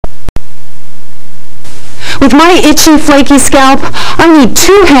With my itchy, flaky scalp, I need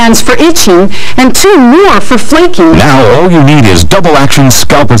 2 hands for itching and 2 more for flaking. Now all you need is Double Action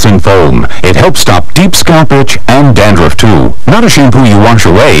Scalpicin Foam. It helps stop deep scalp itch and dandruff too. Not a shampoo you wash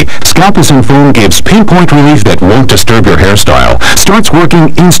away, Scalpicin Foam gives pinpoint relief that won't disturb your hairstyle. Starts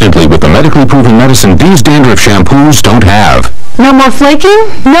working instantly with the medically proven medicine these dandruff shampoos don't have. No more flaking,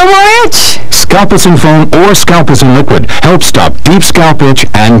 no more itch. Scalpicin Foam or Scalpicin Liquid helps stop deep scalp itch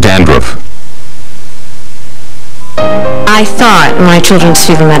and dandruff. I thought my children's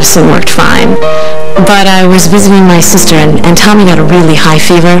fever medicine worked fine, but I was visiting my sister and Tommy got a really high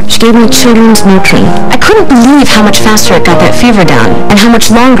fever. She gave me children's Motrin. I couldn't believe how much faster it got that fever down and how much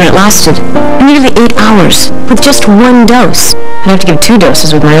longer it lasted. Nearly 8 hours with just 1 dose. I'd have to give 2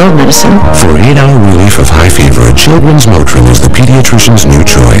 doses with my old medicine. For 8-hour relief of high fever, children's Motrin is the pediatrician's new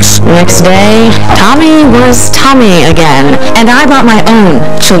choice. Next day, Tommy was Tommy again, and I bought my own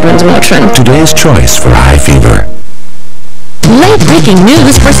children's Motrin. Today's choice for high fever. Late-breaking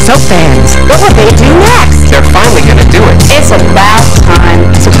news for soap fans. What will they do next? They're finally gonna do it. It's about time.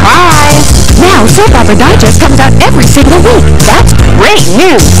 Surprise! Now, Soap Opera Digest comes out every single week. That's great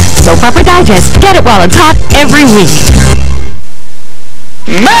news! Soap Opera Digest. Get it while it's hot every week.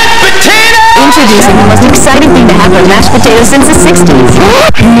 Mashed potatoes! Introducing the most exciting thing to happen with mashed potatoes since the 60s.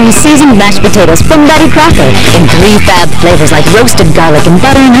 New seasoned mashed potatoes from Betty Crocker in 3 fab flavors like roasted garlic and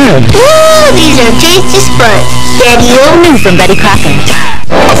butter and herb. Ooh, these are tasty spuds. Daddy, new from Betty Crocker.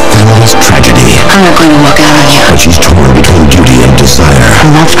 A family's tragedy. I'm not going to walk out on you. But she's torn